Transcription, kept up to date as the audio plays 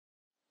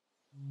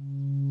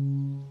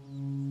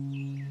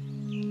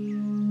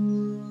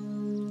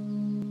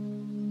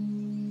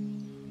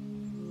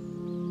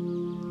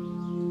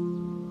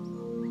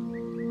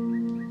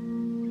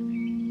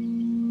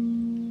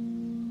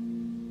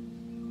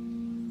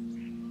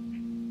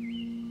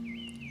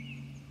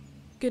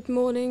Good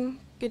morning,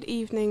 good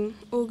evening,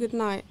 or good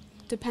night,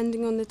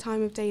 depending on the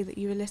time of day that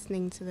you are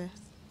listening to this,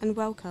 and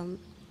welcome.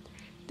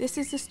 This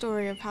is the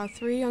story of how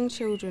 3 young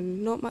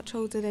children, not much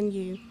older than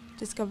you,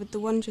 discovered the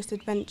wondrous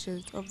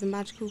adventures of the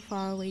magical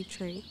faraway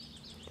tree.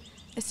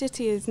 A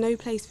city is no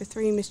place for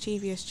 3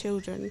 mischievous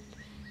children,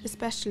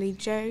 especially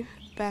Joe,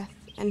 Beth,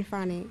 and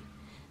Franny.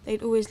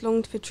 They'd always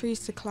longed for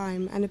trees to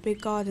climb and a big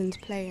garden to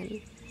play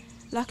in.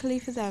 Luckily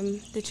for them,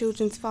 the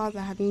children's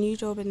father had a new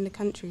job in the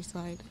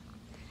countryside.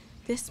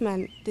 This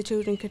meant the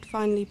children could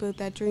finally build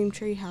their dream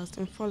treehouse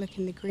and frolic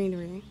in the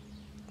greenery.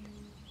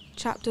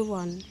 Chapter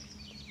 1.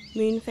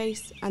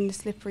 Moonface and the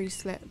Slippery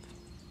Slip.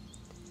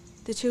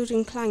 The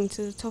children clung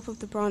to the top of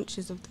the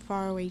branches of the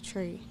faraway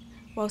tree,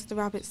 whilst the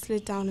rabbits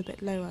slid down a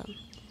bit lower.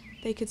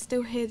 They could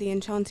still hear the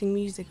enchanting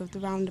music of the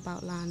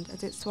roundabout land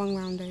as it swung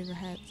round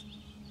overhead.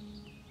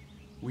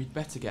 We'd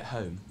better get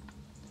home.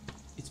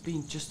 It's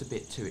been just a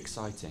bit too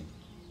exciting.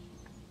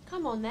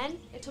 Come on then,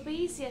 it'll be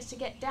easier to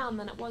get down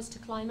than it was to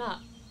climb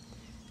up.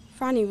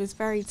 Franny was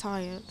very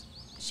tired.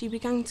 She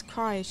began to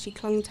cry as she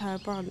clung to her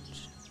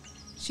branch.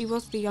 She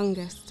was the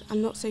youngest,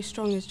 and not so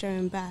strong as Joe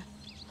and Beth.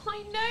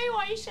 I know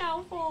I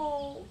shall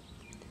fall.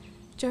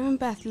 Joe and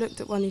Beth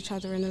looked at one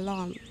another in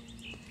alarm.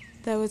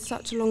 There was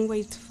such a long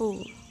way to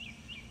fall.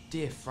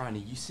 Dear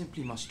Franny, you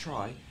simply must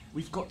try.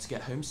 We've got to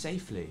get home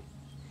safely.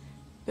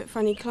 But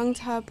Franny clung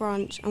to her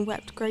branch and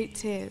wept great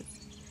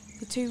tears.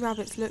 The 2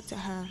 rabbits looked at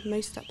her,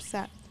 most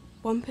upset.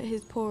 One put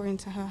his paw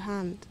into her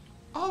hand.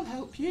 I'll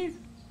help you.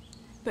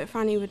 But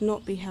Franny would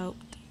not be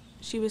helped.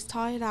 She was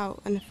tired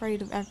out and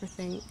afraid of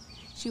everything.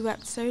 She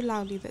wept so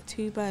loudly that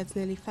 2 birds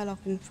nearly fell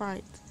off in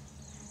fright.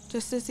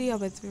 Just as the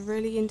others were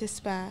really in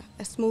despair,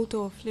 a small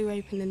door flew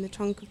open in the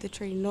trunk of the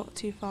tree not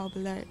too far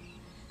below,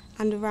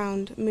 and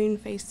around,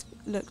 Moonface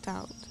looked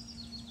out.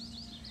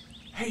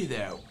 Hey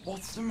there,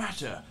 what's the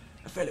matter?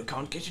 A fellow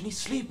can't get any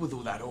sleep with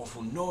all that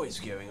awful noise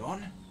going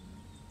on.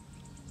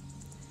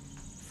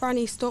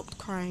 Franny stopped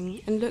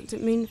crying and looked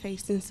at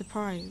Moonface in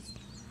surprise.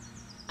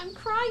 I'm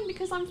crying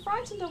because I'm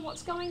frightened of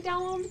what's going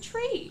down on the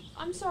tree.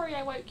 I'm sorry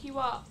I woke you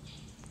up.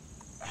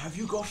 Have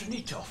you got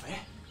any toffee?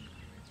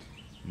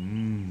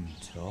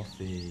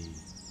 Toffee.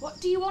 What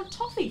do you want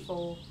toffee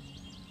for?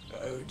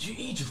 To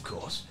eat, of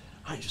course.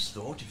 I just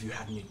thought if you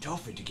had any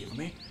toffee to give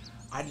me,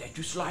 I'd let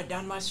you slide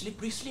down my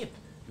slippery slip.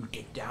 You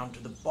get down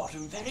to the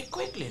bottom very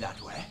quickly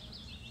that way.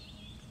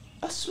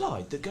 A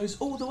slide that goes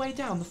all the way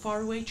down the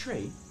faraway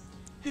tree?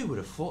 Who would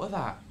have thought of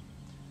that?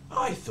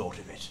 I thought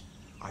of it.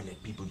 I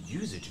let people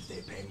use it if they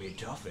pay me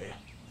toffee.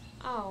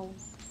 Oh.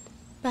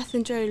 Beth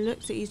and Joe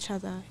looked at each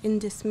other in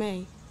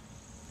dismay.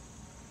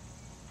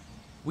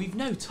 We've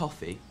no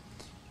toffee.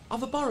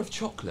 I've a bar of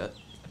chocolate,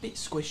 a bit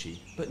squishy,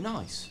 but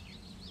nice.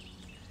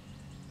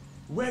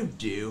 Won't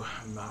do.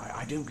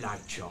 I don't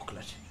like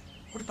chocolate.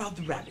 What about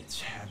the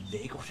rabbits? Have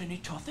they got any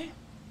toffee?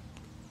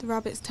 The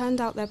rabbits turned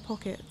out their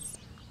pockets.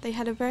 They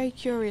had a very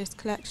curious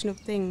collection of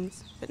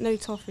things, but no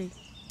toffee.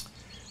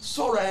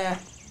 Sorry!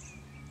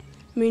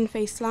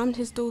 Moonface slammed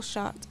his door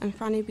shut and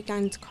Franny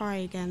began to cry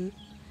again.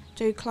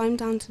 Joe climbed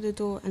down to the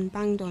door and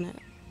banged on it.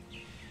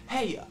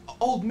 Hey,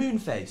 old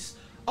Moonface,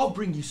 I'll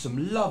bring you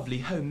some lovely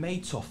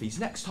homemade toffees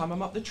next time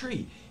I'm up the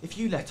tree, if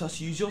you let us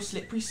use your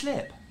slippery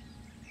slip.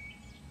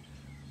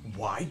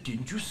 Why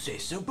didn't you say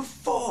so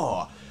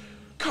before?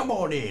 Come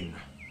on in.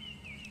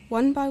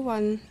 One by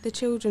one, the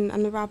children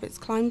and the rabbits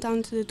climbed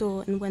down to the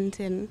door and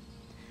went in.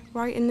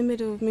 Right in the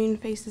middle of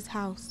Moonface's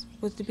house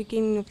was the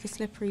beginning of the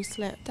slippery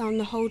slip down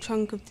the whole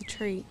trunk of the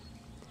tree.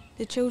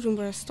 The children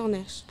were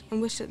astonished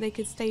and wished that they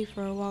could stay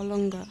for a while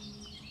longer.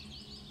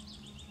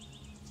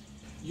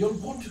 You'll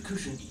want a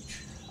cushion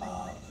each.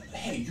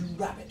 Hey, you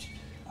rabbit.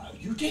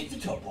 You take the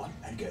top one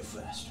and go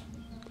first.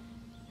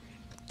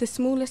 The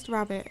smallest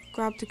rabbit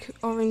grabbed an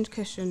orange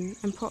cushion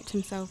and propped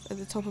himself at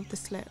the top of the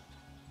slip.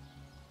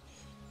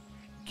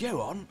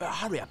 Go on, but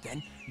hurry up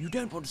then. You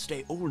don't want to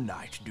stay all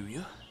night, do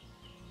you?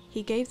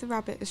 He gave the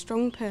rabbit a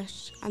strong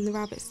push and the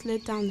rabbit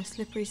slid down the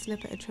slippery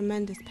slip at a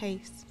tremendous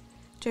pace.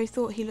 Joe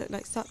thought he looked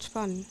like such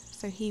fun,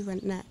 so he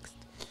went next.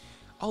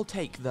 I'll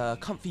take the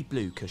comfy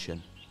blue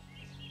cushion.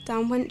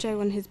 Down went Joe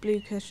on his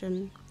blue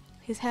cushion.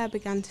 His hair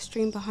began to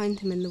stream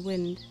behind him in the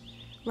wind.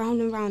 Round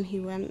and round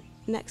he went.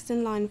 Next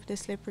in line for the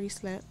slippery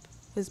slip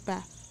was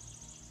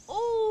Beth.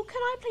 Oh,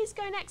 can I please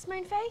go next,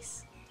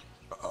 Moonface?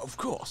 Of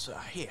course.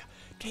 Here,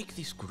 take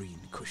this green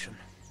cushion.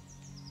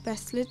 Beth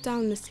slid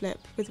down the slip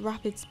with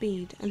rapid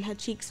speed and her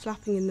cheeks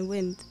flapping in the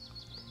wind.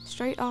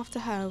 Straight after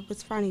her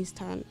was Franny's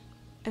turn.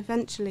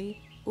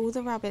 Eventually, all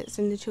the rabbits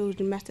and the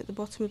children met at the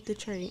bottom of the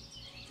tree.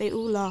 They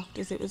all laughed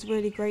as it was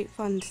really great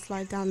fun to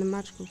slide down the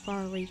magical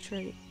faraway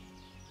tree.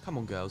 Come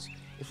on, girls.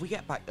 If we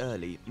get back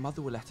early,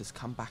 Mother will let us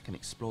come back and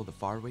explore the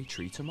faraway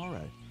tree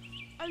tomorrow.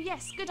 Oh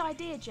yes, good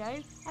idea,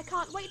 Joe. I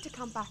can't wait to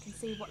come back and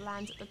see what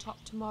lands at the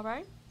top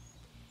tomorrow.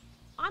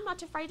 I'm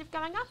not afraid of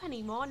going up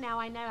anymore now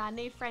I know our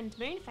new friend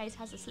Moonface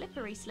has a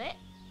slippery slip.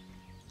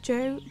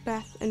 Joe,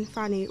 Beth and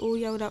Franny all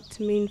yelled up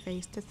to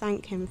Moonface to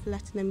thank him for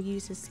letting them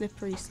use his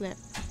slippery slip.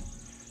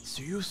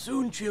 See you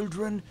soon,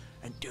 children,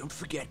 and don't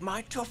forget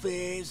my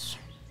toffees.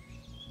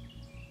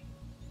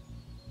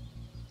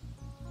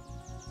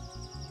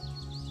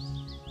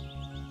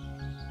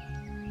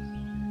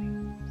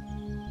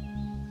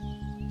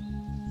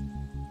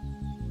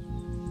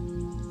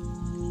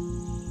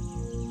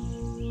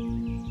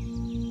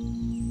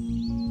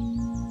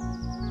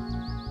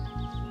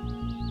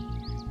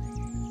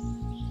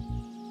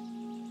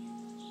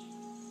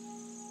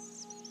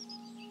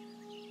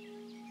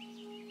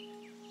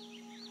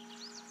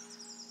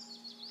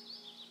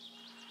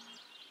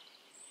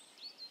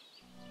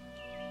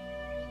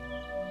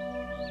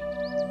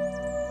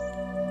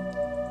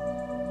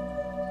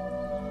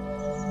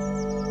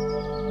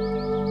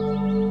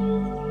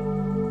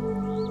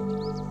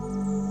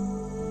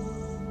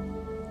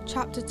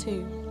 Chapter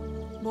 2.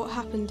 What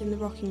happened in the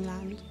Rocking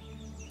Land.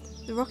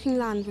 The Rocking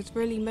Land was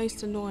really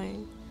most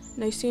annoying.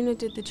 No sooner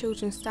did the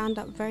children stand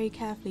up very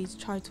carefully to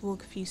try to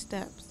walk a few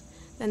steps,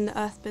 than the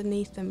earth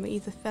beneath them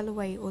either fell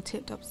away or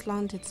tipped up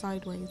slanted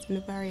sideways in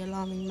a very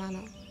alarming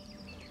manner.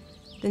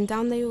 Then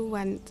down they all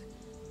went,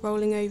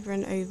 rolling over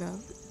and over.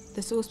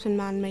 The saucepan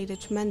man made a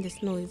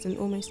tremendous noise and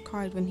almost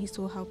cried when he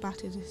saw how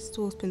battered his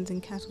saucepans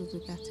and kettles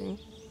were getting.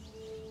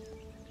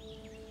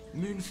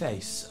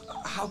 Moonface,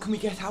 how can we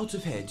get out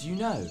of here, do you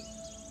know?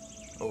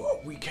 Oh,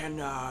 we can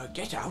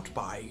get out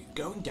by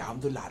going down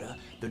the ladder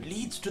that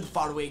leads to the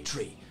faraway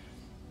tree.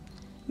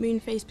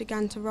 Moonface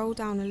began to roll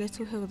down a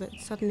little hill that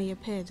suddenly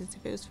appeared as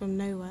if it was from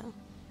nowhere.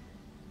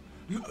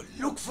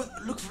 Look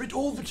for it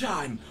all the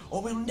time,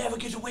 or we'll never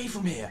get away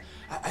from here.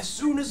 As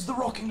soon as the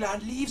Rocking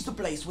Land leaves the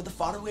place where the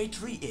faraway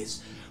tree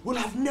is, we'll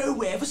have no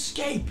way of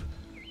escape.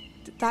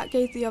 That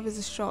gave the others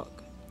a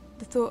shock.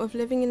 The thought of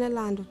living in a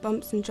land with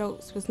bumps and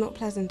jolts was not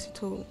pleasant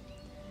at all.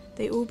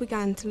 They all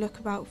began to look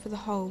about for the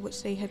hole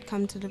which they had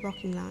come to the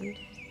Rocking Land.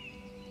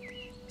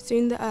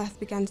 Soon the earth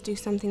began to do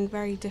something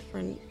very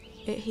different.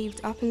 It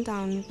heaved up and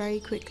down very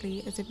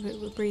quickly as if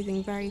it were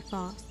breathing very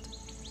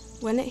fast.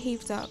 When it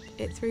heaved up,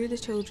 it threw the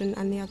children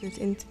and the others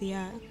into the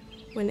air.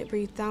 When it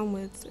breathed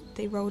downwards,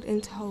 they rolled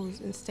into holes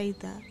and stayed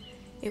there.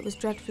 It was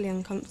dreadfully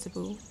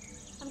uncomfortable.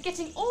 I'm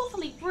getting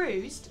awfully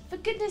bruised. For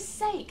goodness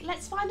sake,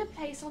 let's find a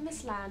place on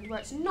this land where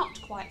it's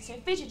not quite so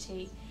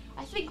fidgety.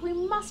 I think we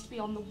must be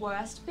on the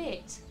worst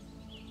bit.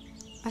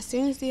 As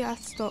soon as the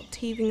earth stopped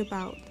heaving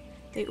about,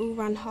 they all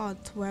ran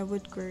hard to where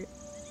wood grew.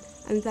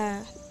 And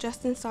there,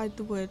 just inside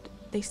the wood,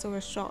 they saw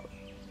a shop.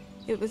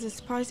 It was a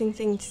surprising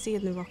thing to see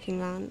in the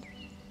Rocking Land.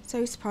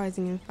 So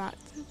surprising, in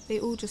fact, they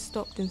all just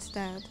stopped and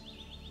stared.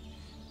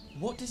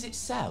 What does it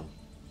sell?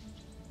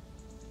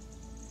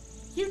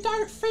 You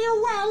don't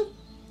feel well?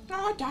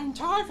 I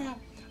don't either.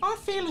 I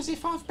feel as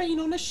if I've been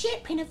on a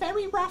ship in a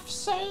very rough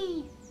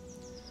sea.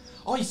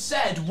 I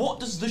said, what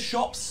does the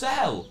shop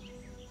sell?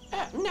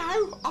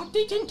 No, I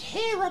didn't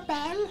hear a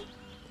bell.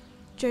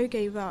 Joe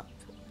gave up.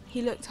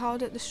 He looked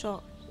hard at the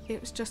shop. It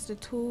was just a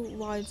tall,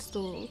 wide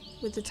stall,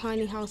 with a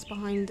tiny house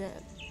behind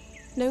it.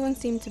 No one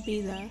seemed to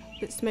be there,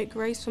 but smoke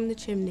rose from the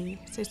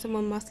chimney, so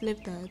someone must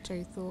live there,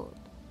 Joe thought.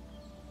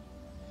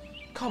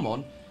 Come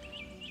on,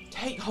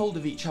 take hold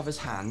of each other's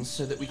hands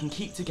so that we can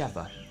keep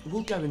together.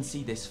 We'll go and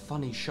see this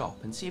funny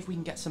shop and see if we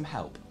can get some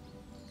help.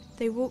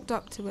 They walked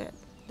up to it.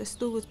 The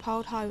stall was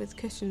piled high with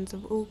cushions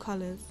of all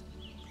colours,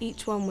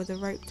 each one with a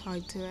rope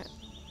tied to it.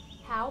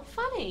 How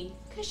funny!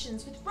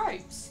 Cushions with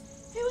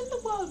ropes. Who in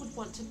the world would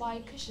want to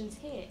buy cushions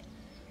here?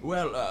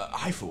 Well,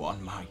 I for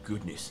one, my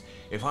goodness,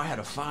 if I had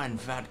a fine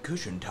fat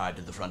cushion tied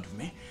to the front of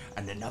me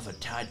and another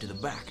tied to the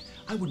back,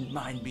 I wouldn't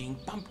mind being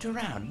bumped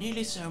around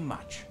nearly so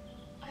much.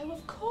 Oh,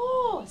 of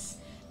course!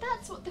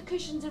 That's what the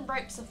cushions and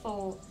ropes are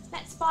for.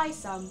 Let's buy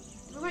some.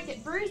 We won't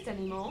get bruised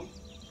anymore.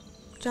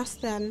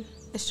 Just then,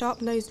 a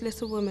sharp-nosed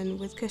little woman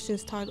with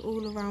cushions tied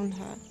all around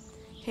her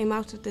came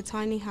out of the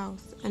tiny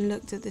house and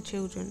looked at the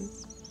children.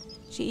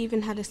 She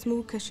even had a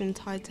small cushion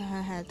tied to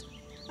her head.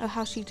 Oh,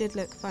 how she did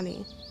look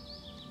funny.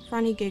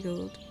 Franny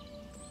giggled.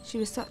 She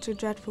was such a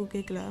dreadful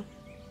giggler.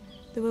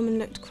 The woman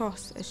looked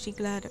cross as she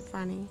glared at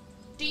Franny.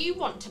 Do you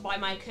want to buy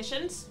my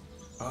cushions?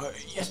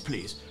 Yes,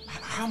 please.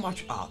 How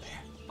much are there?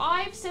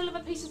 5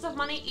 silver pieces of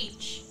money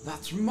each.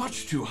 That's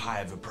much too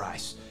high of a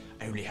price.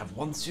 I only have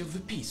 1 silver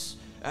piece.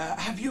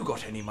 Have you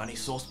got any money,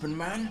 saucepan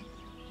man?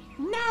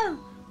 No,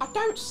 I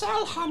don't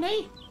sell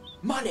honey.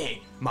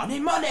 Money! Money,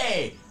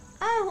 money!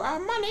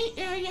 Oh, money?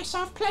 Yes,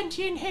 I've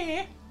plenty in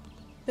here.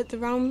 But the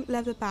round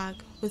leather bag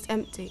was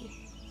empty.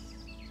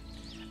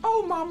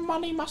 Oh, my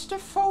money must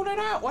have fallen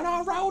out when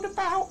I rolled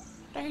about.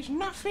 There's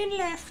nothing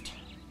left.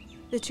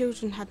 The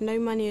children had no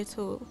money at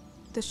all.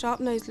 The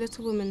sharp-nosed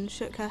little woman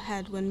shook her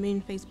head when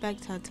Moonface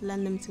begged her to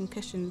lend them some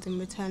cushions in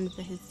return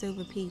for his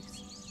silver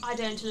piece. I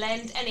don't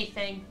lend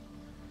anything.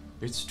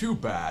 It's too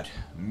bad,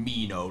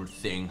 mean old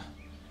thing.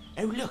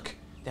 Oh look,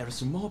 there are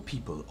some more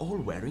people all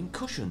wearing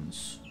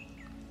cushions.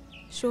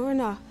 Sure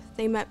enough,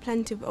 they met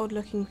plenty of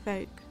odd-looking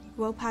folk,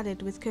 well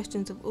padded with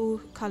cushions of all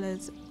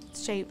colours,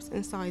 shapes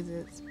and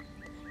sizes,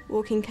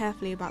 walking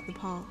carefully about the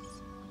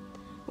paths.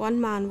 One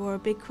man wore a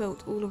big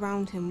quilt all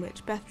around him,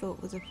 which Beth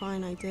thought was a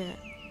fine idea.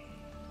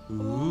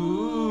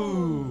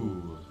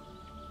 Ooh!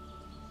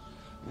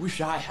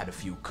 Wish I had a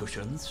few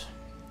cushions.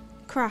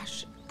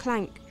 Crash,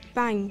 clank,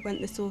 bang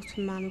went the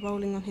saucepan man,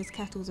 rolling on his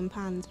kettles and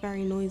pans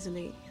very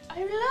noisily.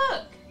 Oh,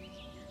 look!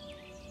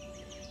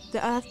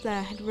 The earth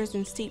there had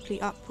risen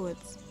steeply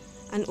upwards,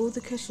 and all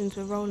the cushions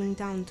were rolling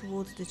down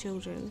towards the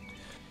children.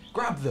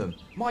 Grab them!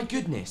 My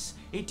goodness,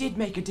 it did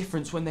make a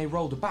difference when they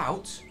rolled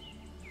about.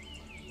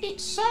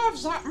 It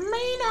serves that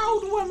mean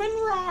old woman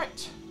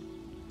right.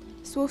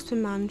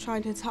 Saucepan Man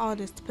tried his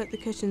hardest to put the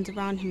cushions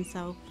around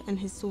himself and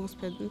his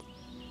saucepans.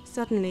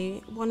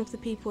 Suddenly, one of the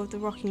people of the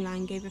Rocking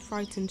Land gave a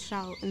frightened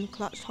shout and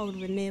clutched hold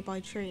of a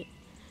nearby tree.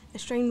 A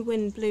strange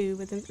wind blew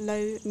with a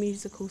low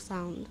musical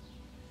sound.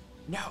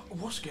 Now,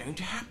 what's going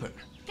to happen?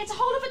 Get a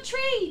hold of a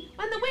tree!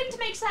 When the wind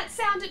makes that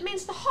sound, it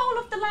means the whole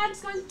of the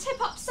land's going to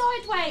tip up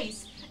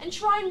sideways. And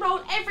try and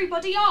roll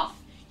everybody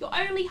off. Your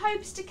only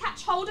hope is to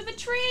catch hold of a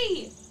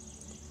tree.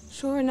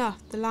 Sure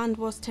enough, the land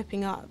was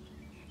tipping up.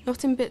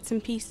 Not in bits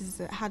and pieces as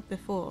it had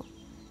before,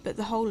 but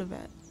the whole of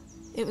it.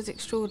 It was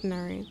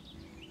extraordinary.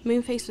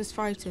 Moonface was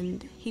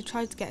frightened. He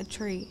tried to get a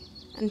tree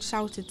and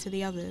shouted to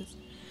the others.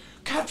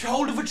 Catch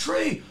hold of a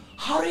tree!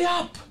 Hurry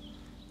up!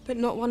 But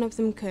not one of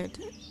them could,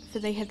 for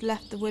they had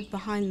left the wood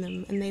behind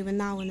them and they were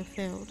now in a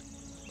field.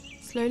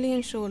 Slowly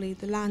and surely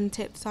the land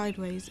tipped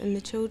sideways and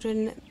the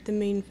children, the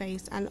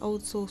Moonface and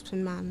old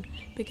Saucepan Man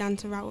began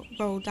to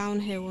roll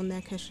downhill on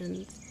their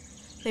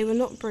cushions. They were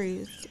not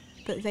bruised,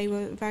 but they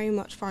were very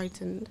much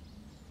frightened.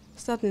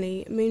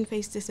 Suddenly,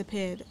 Moonface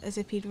disappeared as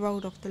if he'd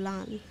rolled off the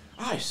land.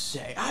 I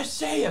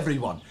say,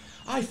 everyone!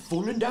 I've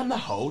fallen down the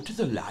hole to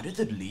the ladder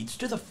that leads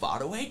to the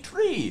faraway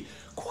tree,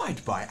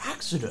 quite by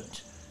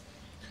accident.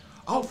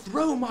 I'll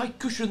throw my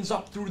cushions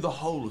up through the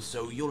hole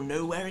so you'll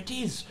know where it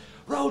is.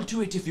 Roll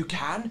to it if you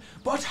can,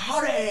 but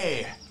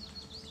hurry!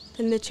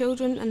 Then the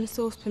children and the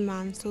Saucepan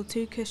Man saw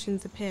 2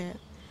 cushions appear,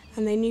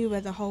 and they knew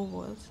where the hole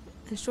was.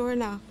 And sure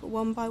enough,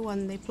 one by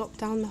one they plopped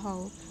down the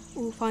hole,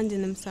 all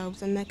finding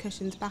themselves and their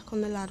cushions back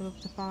on the ladder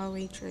of the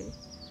faraway tree.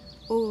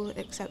 All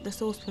except the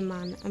Saucepan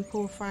Man and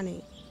poor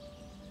Franny.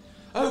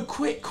 Oh,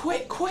 quick,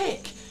 quick,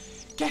 quick!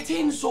 Get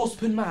in,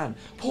 Saucepan Man!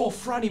 Poor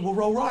Franny will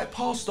roll right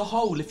past the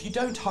hole if you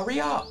don't hurry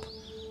up!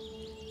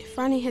 If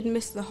Franny had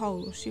missed the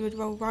hole, she would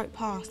roll right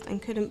past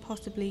and couldn't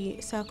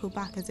possibly circle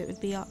back as it would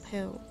be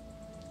uphill.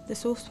 The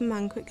Saucepan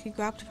Man quickly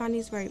grabbed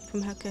Franny's rope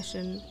from her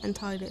cushion and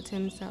tied it to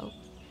himself.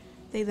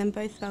 They then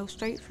both fell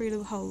straight through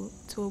the hole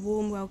to a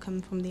warm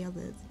welcome from the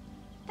others.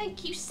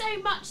 Thank you so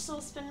much,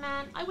 Saucepan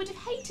Man. I would have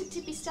hated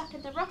to be stuck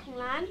in the rocking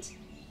land.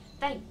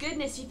 Thank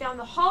goodness you found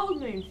the whole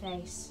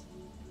Moonface.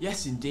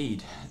 Yes,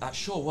 indeed. That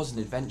sure was an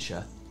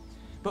adventure.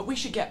 But we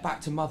should get back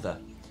to Mother.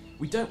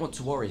 We don't want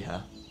to worry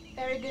her.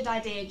 Very good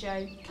idea,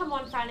 Joe. Come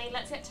on, Franny,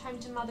 let's get home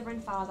to Mother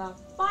and Father.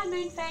 Bye,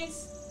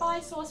 Moonface. Bye,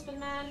 Saucepan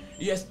Man.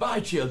 Yes, bye,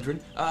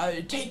 children.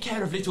 Take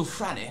care of little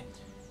Franny.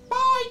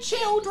 Bye,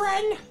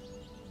 children!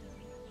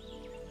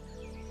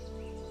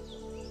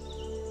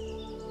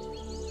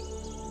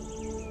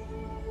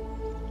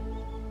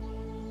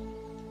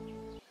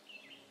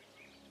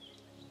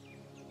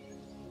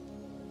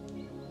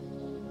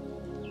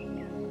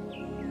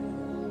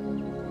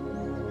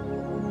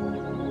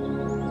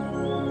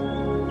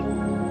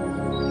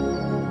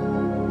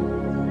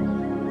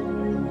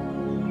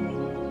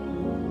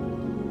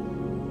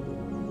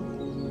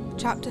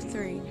 Chapter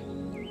 3.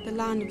 The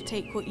Land of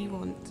Take What You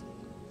Want.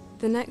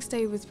 The next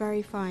day was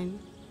very fine.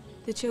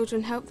 The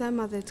children helped their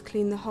mother to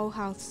clean the whole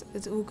house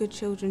as all good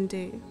children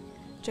do.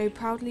 Joe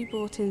proudly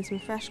brought in some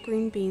fresh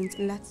green beans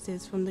and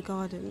lettuces from the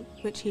garden,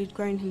 which he had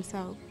grown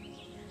himself.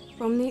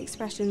 From the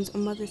expressions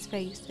on Mother's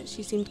face,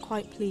 she seemed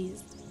quite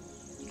pleased.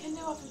 You can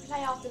go off and play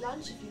after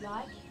lunch if you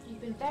like.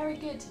 You've been very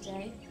good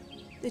today.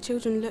 The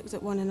children looked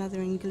at one another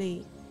in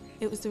glee.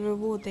 It was the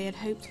reward they had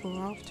hoped for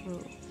after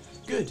all.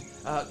 Good.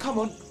 Come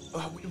on.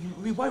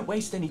 We won't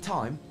waste any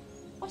time.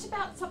 What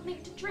about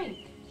something to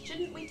drink?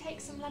 Shouldn't we take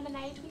some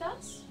lemonade with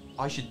us?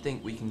 I should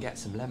think we can get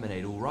some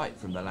lemonade all right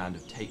from the Land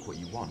of Take What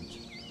You Want.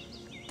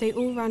 They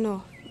all ran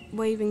off,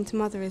 waving to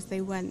Mother as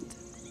they went.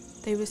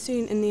 They were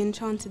soon in the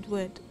Enchanted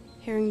Wood,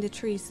 hearing the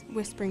trees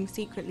whispering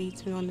secretly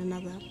to one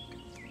another.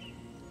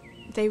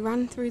 They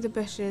ran through the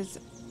bushes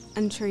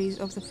and trees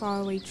of the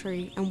faraway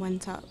tree and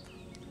went up.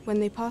 When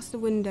they passed the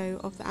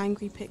window of the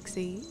angry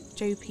pixie,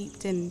 Joe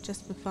peeped in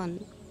just for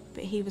fun,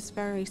 but he was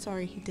very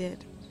sorry he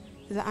did,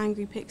 for the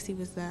angry pixie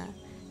was there,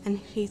 and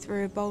he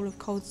threw a bowl of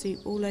cold soup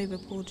all over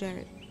poor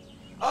Joe.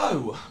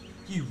 Oh,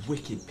 you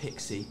wicked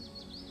pixie.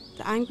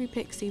 The angry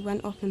pixie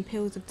went off in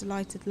peals of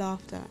delighted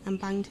laughter and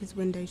banged his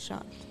window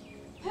shut.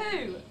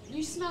 Pooh!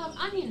 You smell of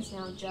onions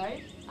now, Joe.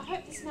 I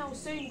hope the smell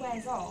soon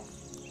wears off.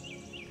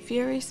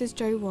 Furious as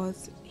Joe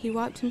was, he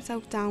wiped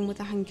himself down with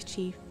a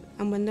handkerchief,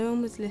 and when no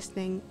one was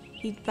listening,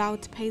 he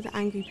vowed to pay the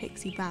angry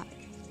pixie back.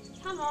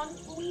 Come on,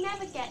 we'll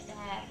never get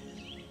there.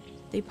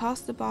 They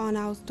passed the barn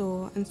owl's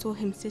door and saw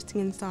him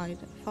sitting inside,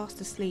 fast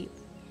asleep.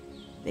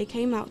 They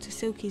came out to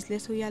Silky's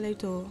little yellow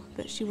door,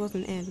 but she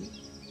wasn't in.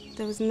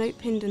 There was a note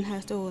pinned in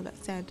her door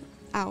that said,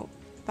 "Out,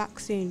 back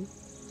soon."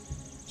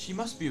 She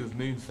must be with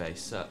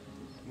Moonface.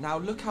 Now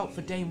look out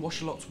for Dame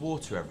Washalot's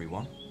water,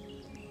 everyone.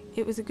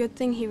 It was a good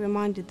thing he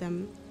reminded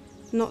them.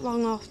 Not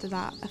long after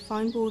that, a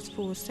fine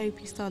ballsful of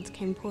soapy suds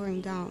came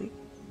pouring down.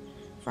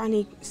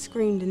 Franny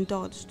screamed and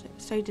dodged,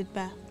 so did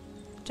Beth.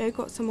 Joe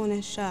got some on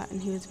his shirt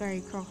and he was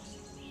very cross.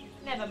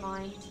 Never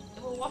mind.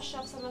 It will wash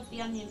off some of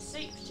the onion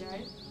soup,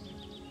 Joe.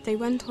 They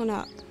went on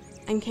up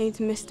and came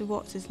to Mr.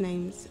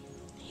 What's-his-name's.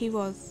 He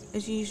was,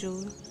 as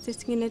usual,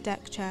 sitting in a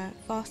deck chair,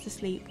 fast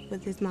asleep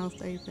with his mouth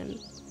open.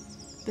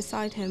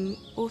 Beside him,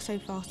 also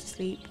fast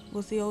asleep,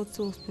 was the old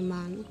Saucepan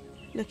Man,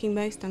 looking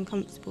most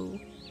uncomfortable,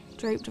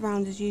 draped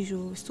around as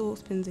usual with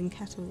saucepans and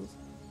kettles.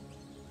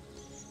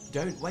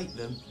 Don't wake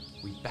them.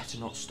 We'd better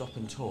not stop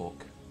and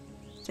talk.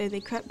 So they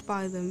crept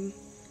by them.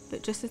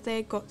 but just as they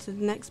had got to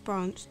the next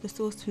branch, the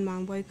saucepan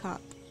man woke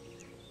up.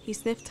 He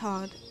sniffed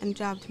hard and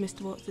jabbed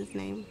Mr.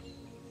 What's-his-name.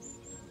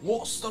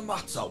 What's the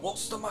matter?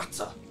 What's the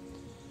matter?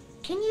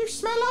 Can you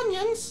smell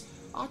onions?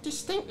 I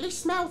distinctly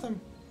smell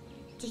them.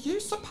 Do you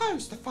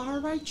suppose the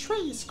faraway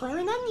tree is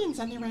growing onions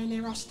anywhere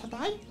near us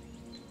today?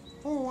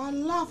 Oh, I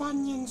love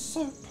onion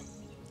soup.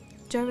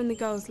 Joe and the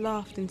girls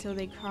laughed until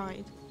they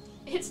cried.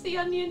 It's the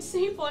onion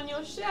soup on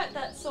your shirt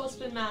that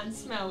saucepan man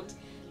smelt.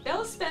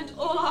 They'll spend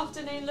all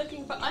afternoon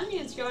looking for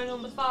onions growing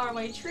on the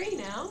faraway tree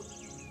now.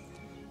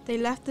 They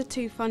left the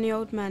two funny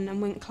old men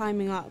and went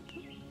climbing up,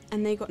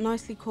 and they got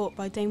nicely caught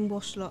by Dame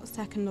Washlot's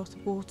second lot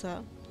of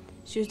water.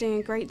 She was doing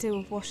a great deal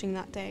of washing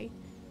that day,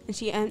 and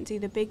she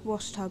emptied a big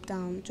wash tub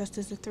down just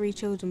as the three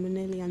children were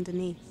nearly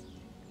underneath.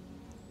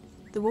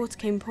 The water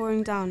came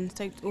pouring down and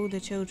soaked all the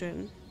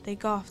children. They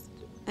gasped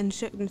and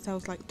shook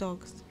themselves like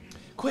dogs.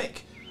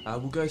 Quick!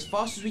 We'll go as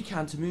fast as we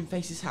can to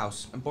Moonface's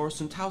house and borrow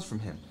some towels from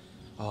him.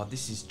 Oh,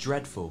 this is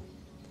dreadful.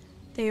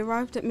 They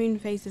arrived at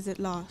Moonface's at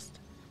last.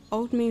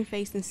 Old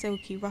Moonface and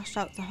Silky rushed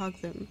out to hug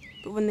them,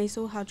 but when they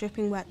saw how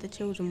dripping wet the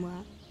children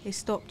were, they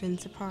stopped in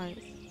surprise.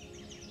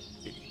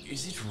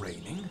 Is it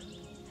raining?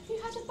 Have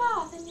you had a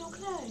bath in your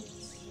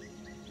clothes?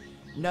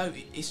 No,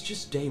 it's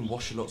just Dame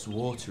Washalot's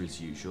water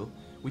as usual.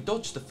 We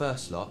dodged the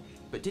first lot,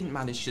 but didn't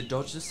manage to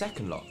dodge the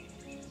second lot.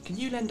 Can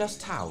you lend us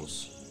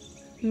towels?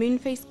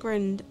 Moonface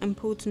grinned and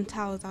pulled some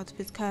towels out of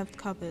his curved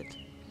cupboard.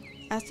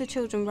 As the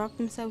children rubbed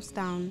themselves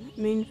down,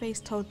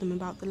 Moonface told them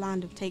about the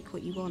land of Take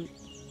What You Want.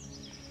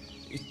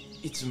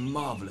 It's a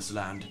marvellous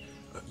land.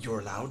 You're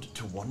allowed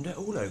to wander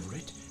all over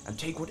it and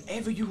take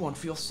whatever you want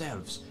for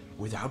yourselves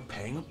without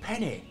paying a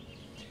penny.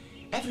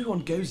 Everyone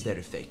goes there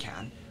if they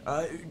can.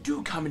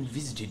 Do come and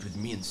visit it with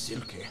me and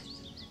Silky.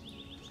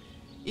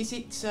 Is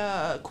it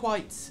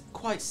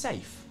quite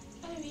safe?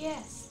 Oh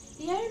yes.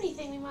 The only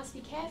thing we must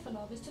be careful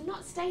of is to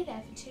not stay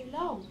there for too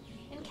long,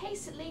 in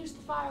case it leaves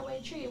the faraway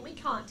tree and we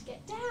can't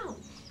get down.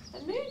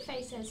 But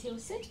Moonface says he'll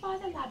sit by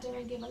the ladder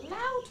and give a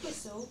loud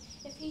whistle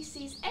if he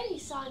sees any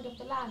sign of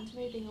the land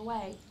moving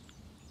away.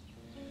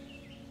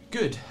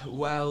 Good.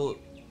 Well,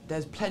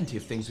 there's plenty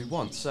of things we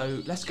want,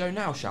 so let's go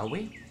now, shall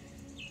we?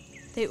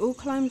 They all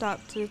climbed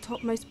up to the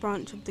topmost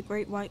branch of the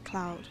great white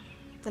cloud.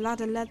 The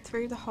ladder led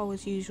through the hole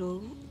as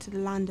usual to the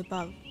land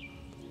above.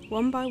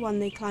 One by one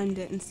they climbed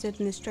it and stood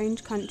in a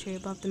strange country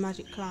above the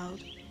magic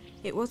cloud.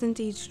 It was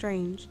indeed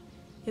strange.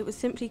 It was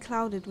simply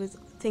clouded with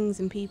things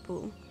and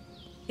people.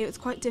 It was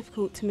quite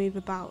difficult to move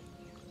about.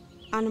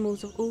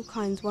 Animals of all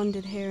kinds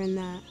wandered here and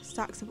there.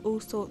 Sacks of all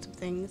sorts of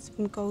things,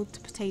 from gold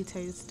to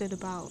potatoes, stood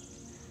about.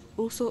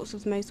 All sorts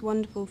of the most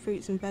wonderful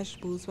fruits and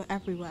vegetables were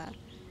everywhere,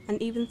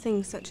 and even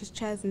things such as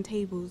chairs and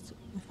tables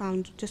were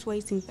found just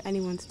waiting for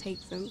anyone to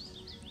take them.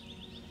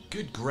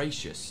 Good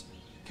gracious.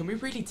 Can we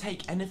really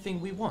take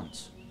anything we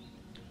want?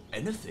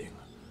 Anything?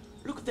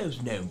 Look at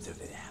those gnomes over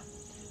there.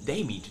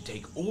 They mean to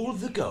take all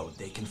the gold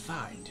they can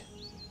find.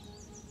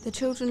 The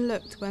children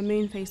looked where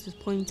Moonface was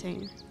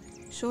pointing.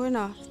 Sure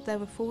enough, there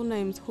were 4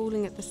 gnomes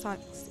hauling at the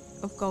sacks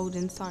of gold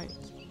in sight.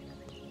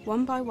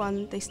 One by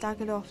one, they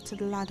staggered off to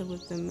the ladder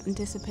with them and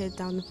disappeared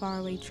down the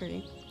faraway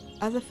tree.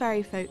 Other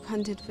fairy folk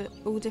hunted for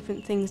all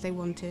different things they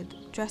wanted: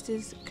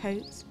 dresses,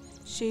 coats,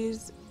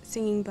 shoes,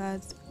 singing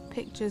birds,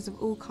 pictures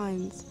of all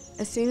kinds.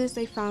 As soon as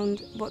they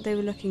found what they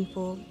were looking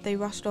for, they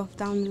rushed off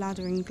down the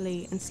ladder in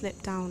glee and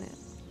slipped down it.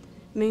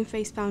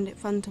 Moonface found it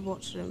fun to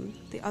watch them.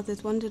 The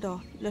others wandered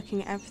off,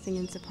 looking at everything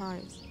in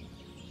surprise.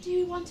 Do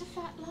you want a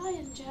fat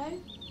lion, Joe?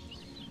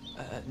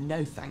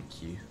 No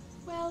thank you.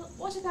 Well,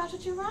 what about a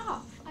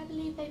giraffe? I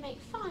believe they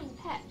make fine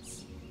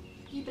pets.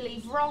 You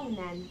believe wrong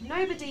then.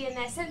 Nobody in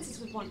their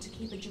senses would want to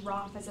keep a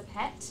giraffe as a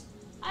pet.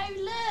 Oh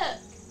look!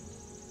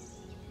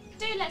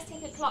 Do let's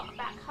take a clock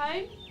back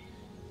home.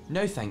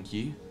 No thank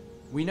you.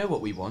 We know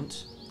what we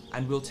want,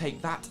 and we'll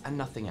take that and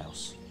nothing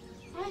else.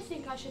 I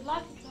think I should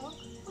like a clock.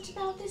 What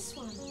about this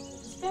one?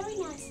 It's very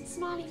nice and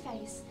smiley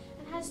face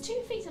and has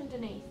 2 feet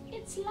underneath.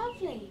 It's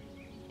lovely.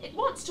 It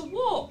wants to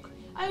walk.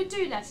 Oh,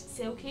 do let it,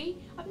 Silky.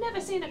 I've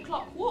never seen a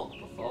clock walk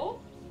before.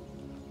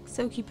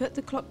 Silky put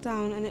the clock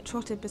down and it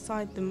trotted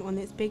beside them on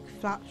its big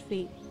flat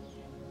feet.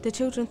 The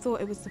children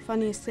thought it was the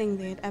funniest thing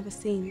they had ever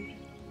seen.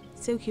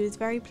 Silky was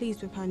very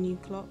pleased with her new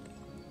clock.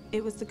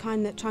 It was the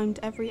kind that chimed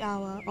every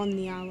hour on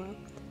the hour,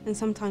 and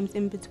sometimes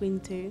in between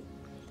too.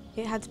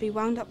 It had to be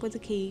wound up with a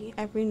key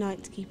every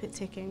night to keep it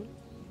ticking.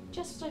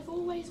 Just what I've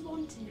always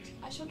wanted.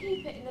 I shall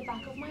keep it in the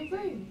back of my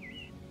room.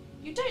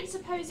 You don't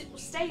suppose it will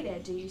stay there,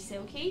 do you,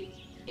 Silky?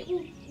 It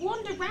will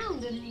wander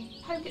round and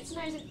poke its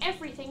nose in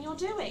everything you're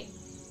doing.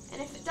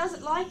 And if it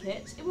doesn't like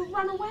it, it will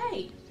run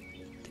away.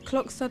 The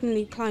clock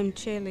suddenly climbed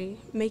cheerily,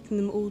 making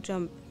them all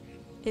jump.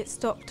 It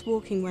stopped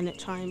walking when it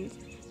chimed,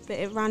 but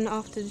it ran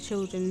after the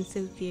children and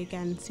Silky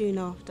again soon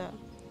after.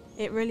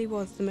 It really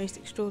was the most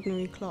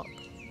extraordinary clock.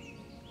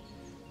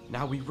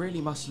 Now we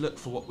really must look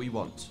for what we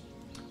want.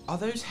 Are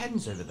those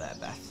hens over there,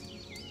 Beth?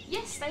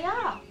 Yes, they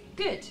are.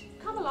 Good.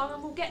 Come along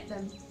and we'll get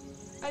them.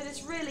 Oh,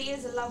 this really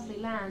is a lovely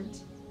land.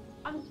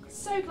 I'm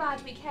so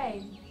glad we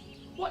came.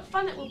 What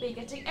fun it will be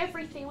getting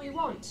everything we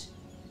want.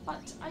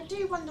 But I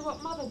do wonder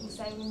what Mother will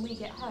say when we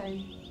get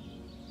home.